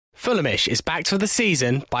Fulhamish is backed for the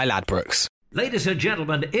season by Ladbrokes. Ladies and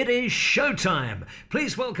gentlemen, it is showtime.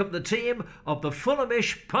 Please welcome the team of the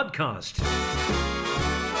Fulhamish podcast.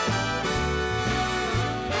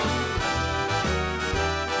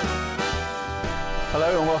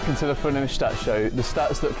 Hello and welcome to the Fulhamish Stats Show, the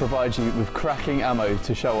stats that provide you with cracking ammo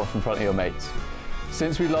to show off in front of your mates.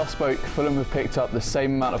 Since we last spoke, Fulham have picked up the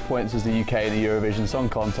same amount of points as the UK in the Eurovision Song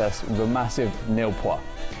Contest with a massive nil point.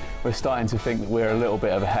 We're starting to think that we're a little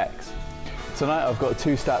bit of a hex. Tonight I've got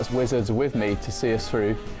two stats wizards with me to see us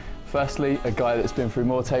through. Firstly, a guy that's been through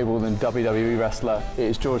more table than WWE wrestler. It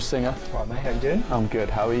is George Singer. Right, mate, how you doing? I'm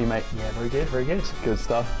good. How are you, mate? Yeah, very good, very good. Good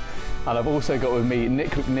stuff. And I've also got with me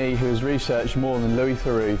Nick McNee, who has researched more than Louis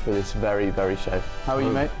Theroux for this very, very show. How are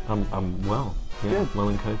you, mate? I'm well. Yeah, good. Well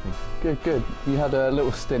and coping. Good, good. You had a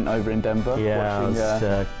little stint over in Denver watching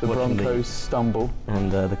the Broncos stumble.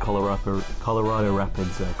 And the Colorado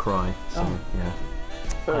Rapids cry. So, yeah.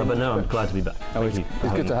 But no, I'm glad to be back. It's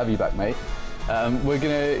good to have you back, mate. We're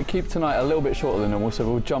going to keep tonight a little bit shorter than normal, so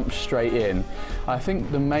we'll jump straight in. I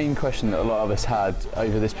think the main question that a lot of us had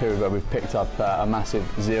over this period where we've picked up a massive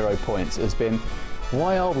 0 points has been,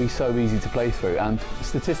 why are we so easy to play through? And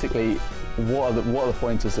statistically, what are the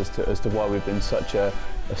pointers as to why we've been such a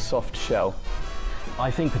soft shell? I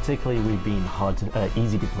think particularly we've been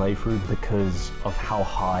easy to play through because of how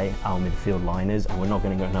high our midfield line is, and we're not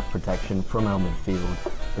going to get enough protection from our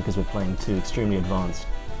midfield because we're playing two extremely advanced,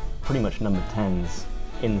 pretty much number 10s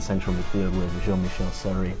in the central midfield with Jean-Michel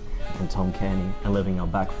Seri and Tom Cairney, and leaving our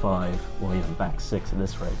back five, or even back six at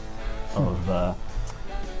this rate, of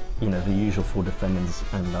the usual four defenders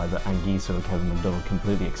and either Anguissa or Kevin McDowell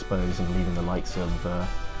completely exposed, and leaving the likes of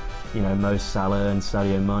Mo Salah and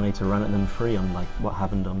Sadio Mane to run at them free, unlike what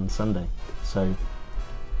happened on Sunday. So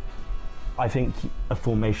I think a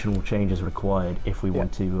formational change is required if we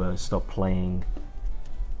want to stop playing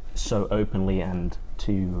so openly and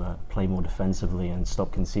to play more defensively and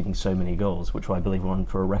stop conceding so many goals, which I believe we're on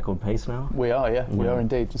for a record pace now. We are, yeah. We are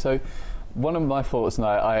indeed. So one of my thoughts, and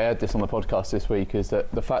I aired this on the podcast this week, is that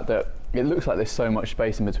the fact that it looks like there's so much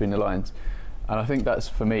space in between the lines. And I think that's,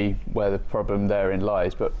 for me, where the problem therein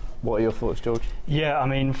lies. But what are your thoughts, George? Yeah, I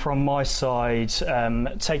mean, from my side,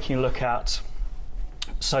 taking a look at...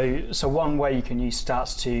 So one way you can use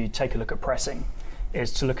stats to take a look at pressing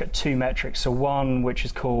is to look at two metrics. So one, which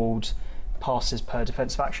is called passes per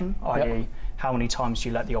defensive action, i.e. how many times do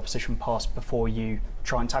you let the opposition pass before you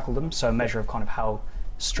try and tackle them. So a measure of kind of how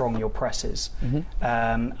strong your press is.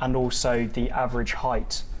 And also the average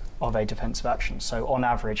height of a defensive action. So on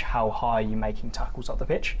average, how high are you making tackles up the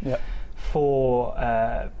pitch? For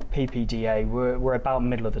PPDA, we're about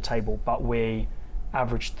middle of the table, but we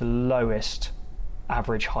average the lowest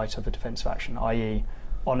average height of a defensive action, i.e.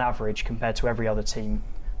 on average, compared to every other team,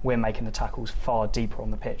 we're making the tackles far deeper on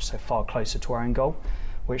the pitch, so far closer to our own goal,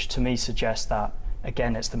 which to me suggests that,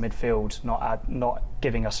 again, it's the midfield not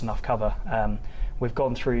giving us enough cover. We've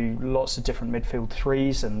gone through lots of different midfield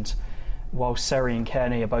threes, and while Seri and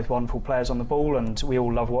Cairney are both wonderful players on the ball and we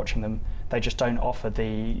all love watching them, they just don't offer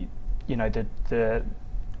the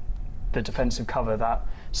defensive cover that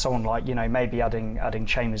someone like, maybe adding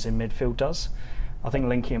Chambers in midfield does. I think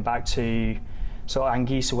linking it back to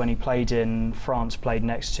Anguissa, when he played in France, played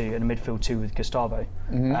next to in a midfield two with Gustavo,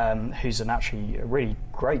 who's actually a really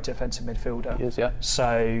great defensive midfielder. He is, yeah.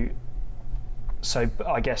 So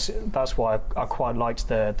I guess that's why I quite liked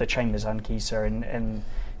the Chambers Anguissa in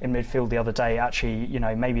midfield the other day. Actually,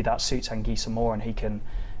 maybe that suits Anguissa more, and he can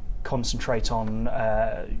concentrate on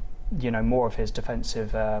more of his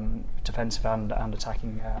defensive and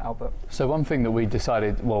attacking output. So one thing that we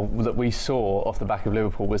decided, that we saw off the back of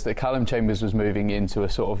Liverpool, was that Callum Chambers was moving into a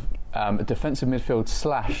sort of a defensive midfield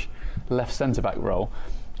 / left centre back role,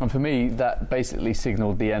 and for me that basically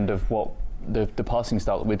signalled the end of what the passing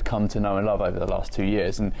style that we'd come to know and love over the last 2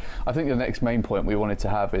 years. And I think the next main point we wanted to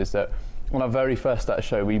have is that on our very first stat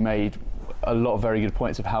show, we made a lot of very good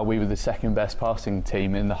points of how we were the second best passing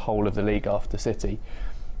team in the whole of the league after City.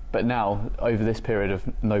 But now, over this period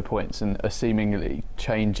of no points and a seemingly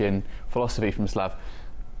change in philosophy from Slav,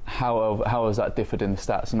 how has that differed in the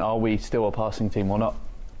stats, and are we still a passing team or not?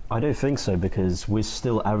 I don't think so, because we're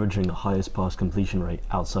still averaging the highest pass completion rate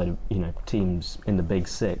outside of teams in the big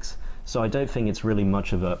six. So I don't think it's really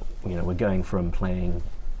much of a we're going from playing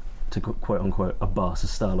to quote unquote a Barca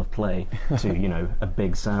style of play to a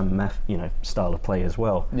Big Sam style of play as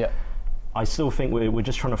well. Yeah. I still think we're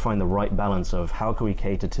just trying to find the right balance of how can we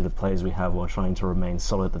cater to the players we have while trying to remain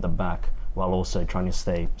solid at the back, while also trying to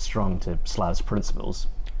stay strong to Slav's principles,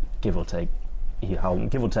 give or take how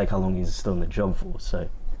long he's still in the job for. So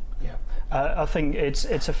Yeah, I think it's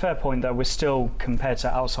a fair point that we're still, compared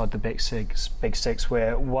to outside the Big Six,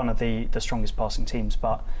 we're one of the strongest passing teams,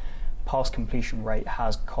 but pass completion rate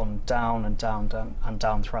has gone down and down and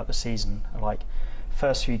down throughout the season. Like,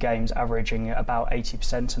 first few games averaging about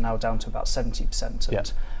 80% and now down to about 70%.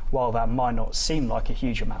 And while that might not seem like a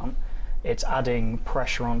huge amount, it's adding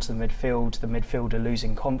pressure onto the midfielder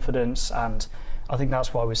losing confidence, and I think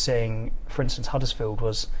that's why we're seeing, for instance, Huddersfield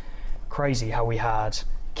was crazy how we had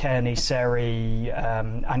Kearney, Seri,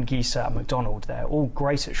 Anguissa and McDonald there, all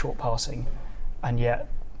great at short passing, and yet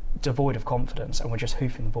devoid of confidence, and we're just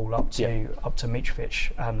hoofing the ball up to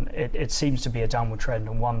Mitrovic. It seems to be a downward trend,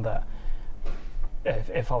 and one that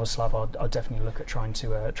if I was Slav, I'd definitely look at trying to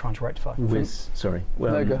rectify.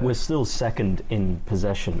 We're still second in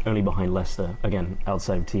possession, only behind Leicester. Again,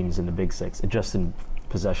 outside of teams in the Big Six, just in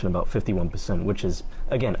possession about 51%, which is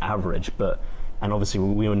again average, and obviously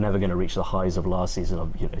we were never going to reach the highs of last season of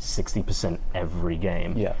 60% every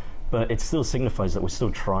game. Yeah. But it still signifies that we're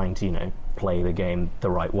still trying to play the game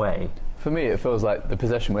the right way. For me, it feels like the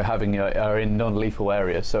possession we're having are in non-lethal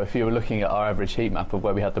areas. So if you were looking at our average heat map of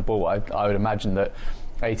where we had the ball, I would imagine that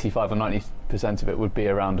 85 or 90% of it would be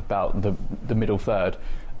around about the middle third,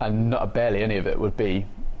 and barely any of it would be.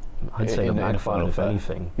 I'd say the back final, if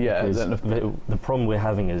anything. Yeah. The problem we're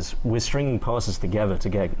having is we're stringing passes together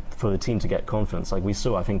for the team to get confidence. Like we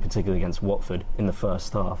saw, I think, particularly against Watford in the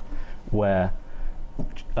first half, where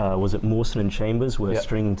was it Mawson and Chambers were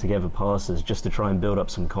stringing together passes just to try and build up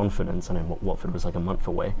some confidence. I know Watford was like a month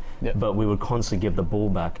away, but we would constantly give the ball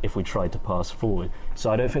back if we tried to pass forward. So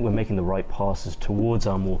I don't think we're making the right passes towards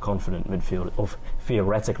our more confident midfield, or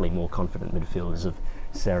theoretically more confident midfielders of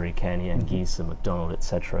Seri, Kenny, Anguissa, McDonald,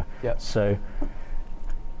 etc. So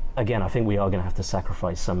again, I think we are going to have to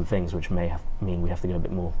sacrifice some things, which may mean we have to go a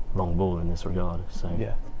bit more long ball in this regard. So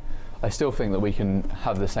I still think that we can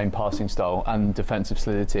have the same passing style and defensive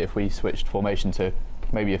solidity if we switched formation to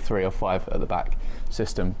maybe a 3 or 5 at the back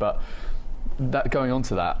system. But that going on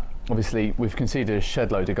to that, obviously we've conceded a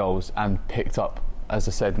shed load of goals and picked up, as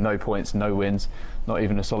I said, no points, no wins, not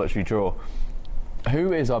even a solitary draw.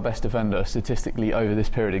 Who is our best defender statistically over this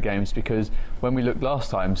period of games? Because when we looked last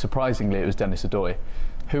time, surprisingly, it was Dennis Odoi.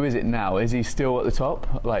 Who is it now? Is he still at the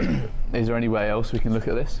top? Like, is there any way else we can look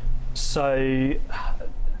at this? So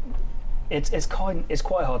it's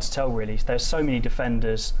quite hard to tell, really. There's so many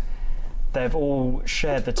defenders. They've all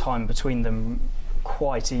shared the time between them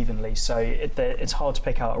quite evenly, so it's hard to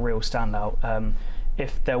pick out a real standout.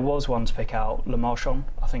 If there was one to pick out, Le Marchand,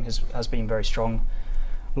 I think, has been very strong.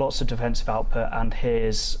 Lots of defensive output, and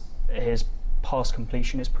his pass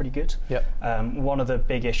completion is pretty good. One of the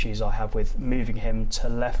big issues I have with moving him to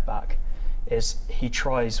left back is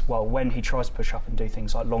when he tries to push up and do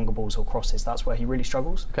things like longer balls or crosses, that's where he really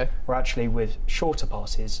struggles. Where actually with shorter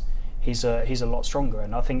passes, he's a lot stronger.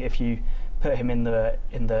 And I think if you put him in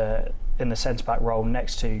the centre back role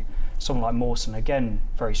next to someone like Mawson, again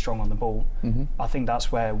very strong on the ball, I think that's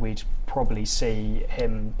where we'd probably see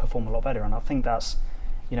him perform a lot better. And I think that's,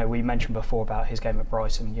 we mentioned before about his game at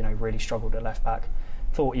Brighton, really struggled at left back.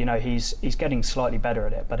 Thought, he's getting slightly better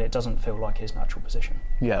at it, but it doesn't feel like his natural position.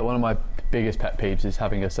 Yeah, one of my biggest pet peeves is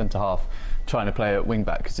having a centre half trying to play at wing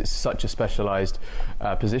back, because it's such a specialised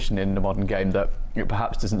position in the modern game that it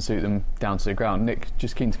perhaps doesn't suit them down to the ground. Nick,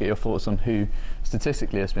 just keen to get your thoughts on who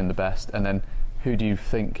statistically has been the best, and then who do you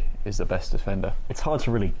think is the best defender? It's hard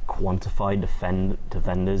to really quantify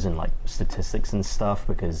defenders and like statistics and stuff,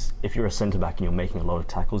 because if you're a centre back and you're making a lot of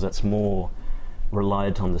tackles, that's more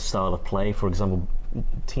reliant on the style of play. For example,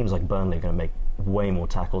 teams like Burnley are going to make way more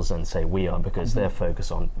tackles than, say, we are, because they're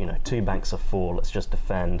focused on 2 banks of 4, let's just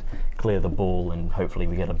defend, clear the ball, and hopefully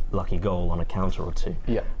we get a lucky goal on a counter or 2.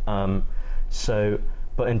 So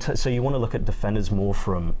you want to look at defenders more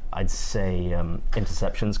from, I'd say,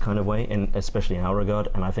 interceptions kind of way, especially in our regard,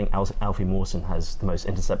 and I think Alfie Mawson has the most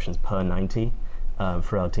interceptions per 90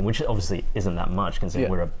 for our team, which obviously isn't that much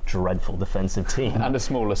considering we're a dreadful defensive team. And a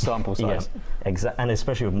smaller sample size. And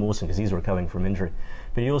especially with Mawson, because he's recovering from injury.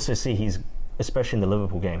 But you also see especially in the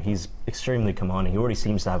Liverpool game, he's extremely commanding. He already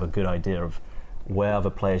seems to have a good idea of where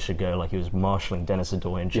other players should go. Like he was marshalling Dennis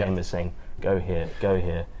Odoi and Chambers saying, go here, go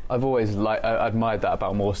here. I've always admired that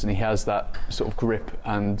about Mawson. He has that sort of grip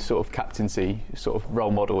and sort of captaincy sort of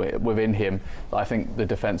role model within him that I think the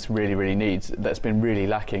defence really, really needs. That's been really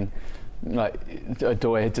lacking. Like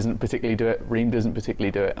Odoi doesn't particularly do it, Ream doesn't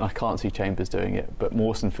particularly do it, and I can't see Chambers doing it, but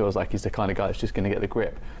Mawson feels like he's the kind of guy that's just going to get the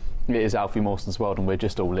grip. It is Alfie Mawson's world, and we're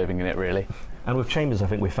just all living in it, really. And with Chambers, I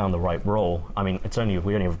think we found the right role. I mean,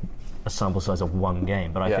 we only have a sample size of 1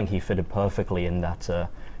 game, but I think he fitted perfectly in that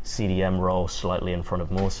CDM role, slightly in front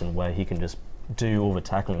of Mawson, where he can just do all the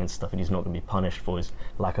tackling and stuff, and he's not going to be punished for his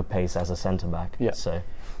lack of pace as a centre back. Yeah. So,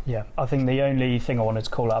 yeah, I think the only thing I wanted to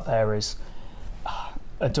call out there is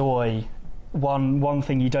Odoi. One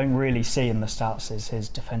thing you don't really see in the stats is his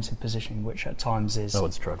defensive positioning, which at times is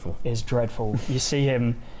it's dreadful. Is dreadful. You see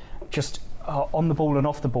him just on the ball and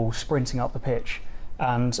off the ball, sprinting up the pitch,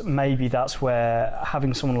 and maybe that's where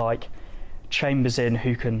having someone like Chambers in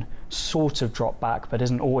who can sort of drop back but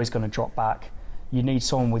isn't always going to drop back. You need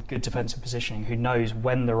someone with good defensive positioning who knows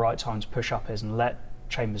when the right time to push up is and let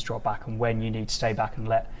Chambers drop back, and when you need to stay back and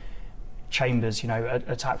let Chambers,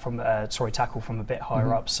 tackle from a bit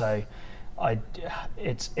higher up. So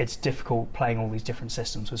it's difficult playing all these different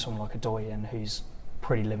systems with someone like Odoi in who's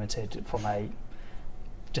pretty limited from a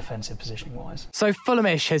defensive positioning wise. So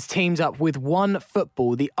Fulhamish has teamed up with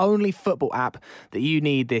OneFootball, the only football app that you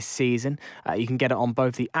need this season. You can get it on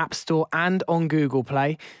both the App Store and on Google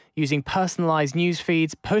Play. Using personalised news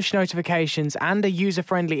feeds, push notifications and a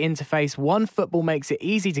user-friendly interface, OneFootball makes it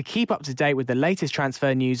easy to keep up to date with the latest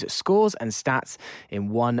transfer news, scores and stats in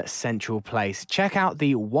one central place. Check out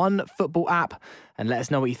the OneFootball app and let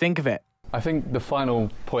us know what you think of it. I think the final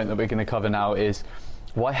point that we're going to cover now is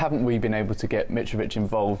why haven't we been able to get Mitrovic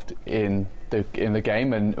involved in the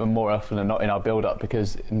game and more often than not in our build-up?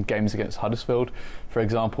 Because in games against Huddersfield, for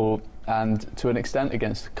example, and to an extent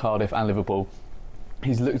against Cardiff and Liverpool,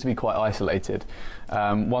 he's looked to be quite isolated.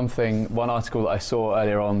 One article that I saw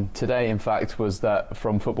earlier on today, in fact, was that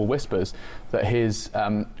from Football Whispers, that his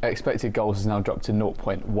expected goals has now dropped to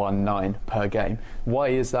 0.19 per game. Why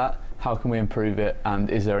is that? How can we improve it? And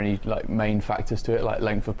is there any main factors to it, like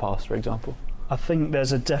length of pass, for example? I think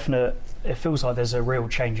there's it feels like there's a real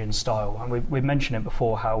change in style. And we mentioned it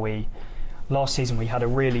before, how last season we had a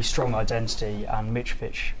really strong identity and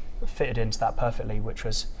Mitrovic fitted into that perfectly, which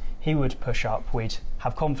was he would push up, we'd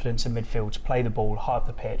have confidence in midfield to play the ball, high up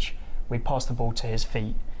the pitch, we'd pass the ball to his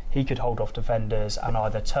feet, he could hold off defenders and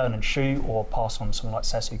either turn and shoot or pass on someone like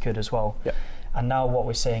Sess who could as well. Yep. And now what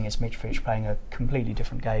we're seeing is Mitrovic playing a completely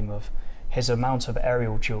different game. Of his amount of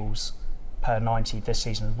aerial duels per 90 this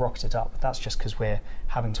season has rocketed up. That's just because we're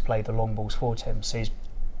having to play the long balls for him. So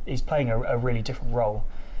he's playing a really different role.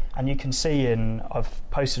 And you can see I've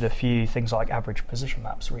posted a few things like average position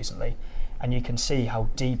maps recently, and you can see how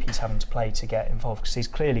deep he's having to play to get involved, because he's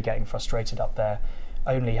clearly getting frustrated up there,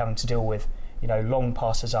 only having to deal with long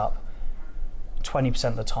passes up. 20%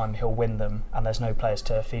 of the time he'll win them and there's no players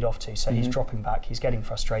to feed off to, so he's dropping back, he's getting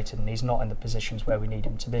frustrated and he's not in the positions where we need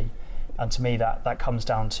him to be. And to me that comes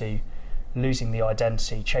down to losing the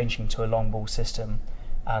identity, changing to a long ball system,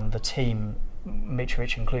 and the team,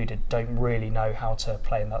 Mitrovic included, don't really know how to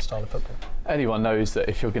play in that style of football. Anyone knows that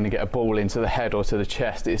if you're going to get a ball into the head or to the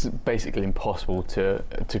chest, it's basically impossible to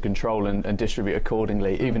control and distribute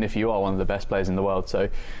accordingly, even if you are one of the best players in the world. So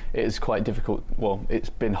it's quite difficult. Well,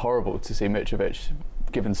 it's been horrible to see Mitrovic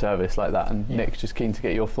given service like that. And Nick, just keen to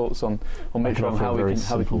get your thoughts on Mitrovic and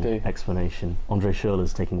how we can do. Explanation. Andre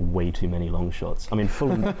Schürrle's taking way too many long shots. I mean,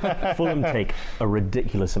 Fulham take a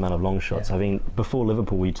ridiculous amount of long shots. I mean, before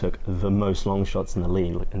Liverpool, we took the most long shots in the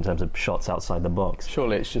league in terms of shots outside the box.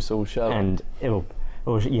 Surely it's just all Schürrle. And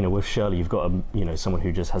with Schürrle, you've got someone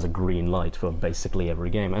who just has a green light for basically every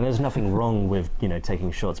game. And there's nothing wrong with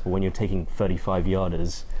taking shots, but when you're taking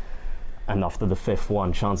 35-yarders, and after the fifth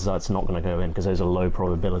one, chances are it's not going to go in because those are low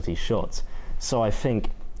probability shots. So I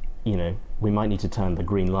think, we might need to turn the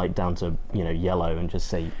green light down to, yellow, and just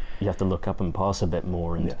say you have to look up and pass a bit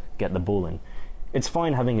more and get the ball in. It's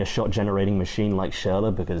fine having a shot generating machine like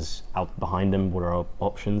Schürrle, because out behind him, what are our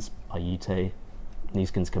options? Ayite,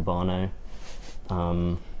 Neeskens Cabano.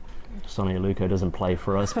 Sonny Aluko doesn't play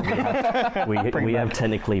for us, but we have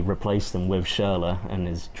technically replaced him with Schürrle, and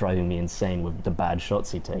is driving me insane with the bad shots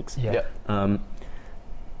he takes.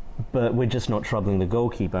 But we're just not troubling the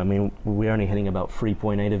goalkeeper. I mean, we're only hitting about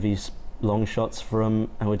 3.8 of these long shots and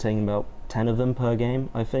we're taking about 10 of them per game,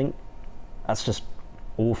 I think. That's just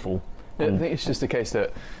awful. I think it's just a case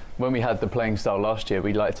that when we had the playing style last year,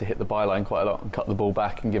 we like to hit the byline quite a lot and cut the ball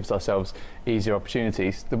back, and gives ourselves easier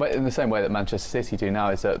opportunities. In the same way that Manchester City do now,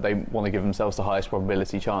 is that they want to give themselves the highest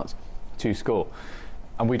probability chance to score.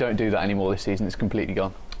 And we don't do that anymore this season. It's completely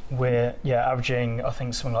gone. We're averaging, I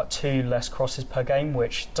think, something like 2 less crosses per game,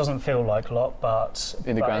 which doesn't feel like a lot, but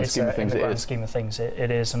in the grand scheme of things,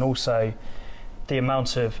 it is. And also the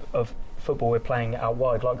amount of football we're playing out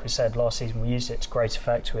wide, like we said last season, we used it to great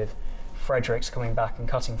effect with Fredericks coming back and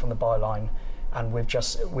cutting from the byline, and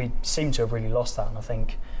we seem to have really lost that. And I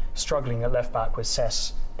think struggling at left back with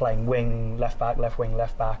Sess playing wing, left back, left wing,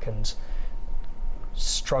 left back, and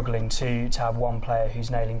struggling to have one player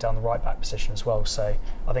who's nailing down the right back position as well. So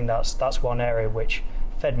I think that's one area which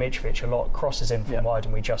fed Mitrovic a lot, crosses in from wide,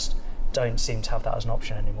 and we just don't seem to have that as an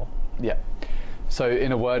option anymore. Yeah. So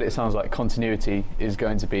in a word, it sounds like continuity is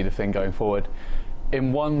going to be the thing going forward.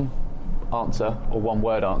 In one answer, or one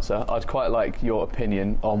word answer, I'd quite like your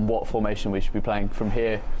opinion on what formation we should be playing from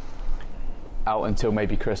here out until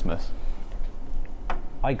maybe Christmas.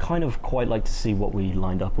 I kind of quite like to see what we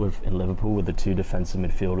lined up with in Liverpool with the 2 defensive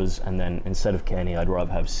midfielders, and then instead of Kenny, I'd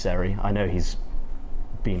rather have Seri. I know he's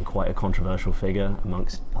been quite a controversial figure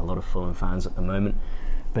amongst a lot of Fulham fans at the moment,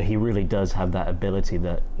 but he really does have that ability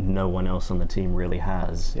that no one else on the team really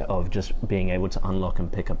has, of just being able to unlock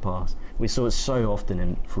and pick a pass. We saw it so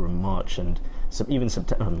often from March and even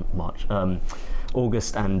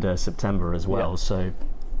August and September as well. So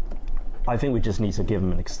I think we just need to give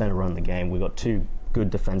him an extended run in the game. We've got 2 good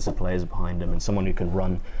defensive players behind him and someone who can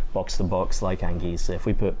run box to box like Anguissa. If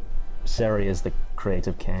we put Seri as the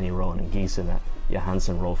creative Kearney role and Anguissa in that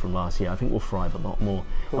Johansson role from last year, I think we'll thrive a lot more.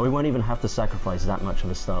 And we won't even have to sacrifice that much of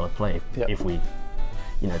a style of play if we,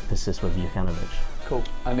 persist with Jukanovic. Cool.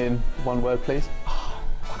 And in one word, please.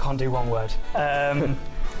 I can't do one word.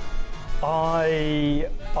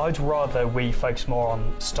 I'd rather we focus more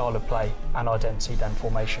on style of play and identity than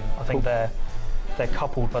formation. I think they're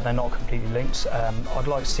coupled, but they're not completely linked. I'd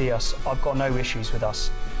like to see us. I've got no issues with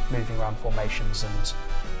us moving around formations, and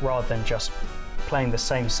rather than just playing the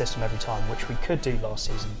same system every time, which we could do last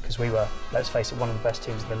season because we were, let's face it, one of the best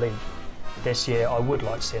teams in the league. This year, I would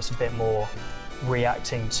like to see us a bit more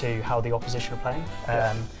reacting to how the opposition are playing.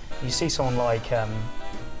 You see someone like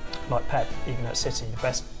Pep, even at City, the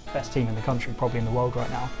best team in the country, probably in the world right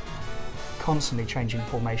now, constantly changing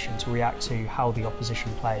formation to react to how the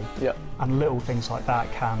opposition play. And little things like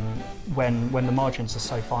that can, when the margins are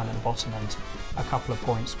so fine at the bottom end, a couple of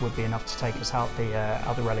points would be enough to take us out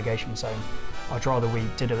the relegation zone. I'd rather we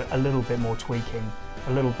did a little bit more tweaking,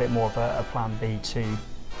 a little bit more of a plan B to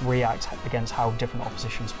react against how different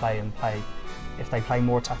oppositions play and play. If they play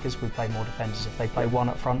more attackers, we play more defenders. If they play one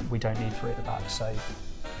up front, we don't need 3 at the back. So,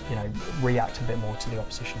 react a bit more to the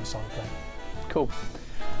opposition style of play. Cool.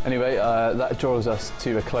 Anyway, that draws us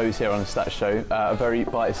to a close here on the Stats Show. A very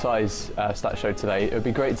bite-sized Stats Show today. It would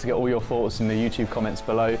be great to get all your thoughts in the YouTube comments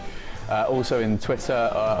below, also in Twitter,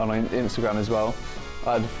 on Instagram as well.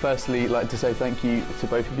 I'd firstly like to say thank you to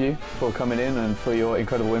both of you for coming in and for your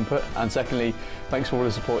incredible input. And secondly, thanks for all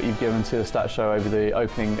the support you've given to the Stats Show over the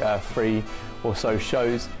opening 3 or so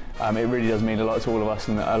shows. It really does mean a lot to all of us,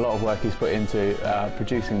 and a lot of work is put into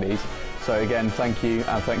producing these. So again, thank you,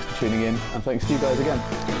 and thanks for tuning in, and thanks to you guys again.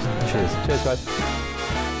 Cheers. Cheers, guys.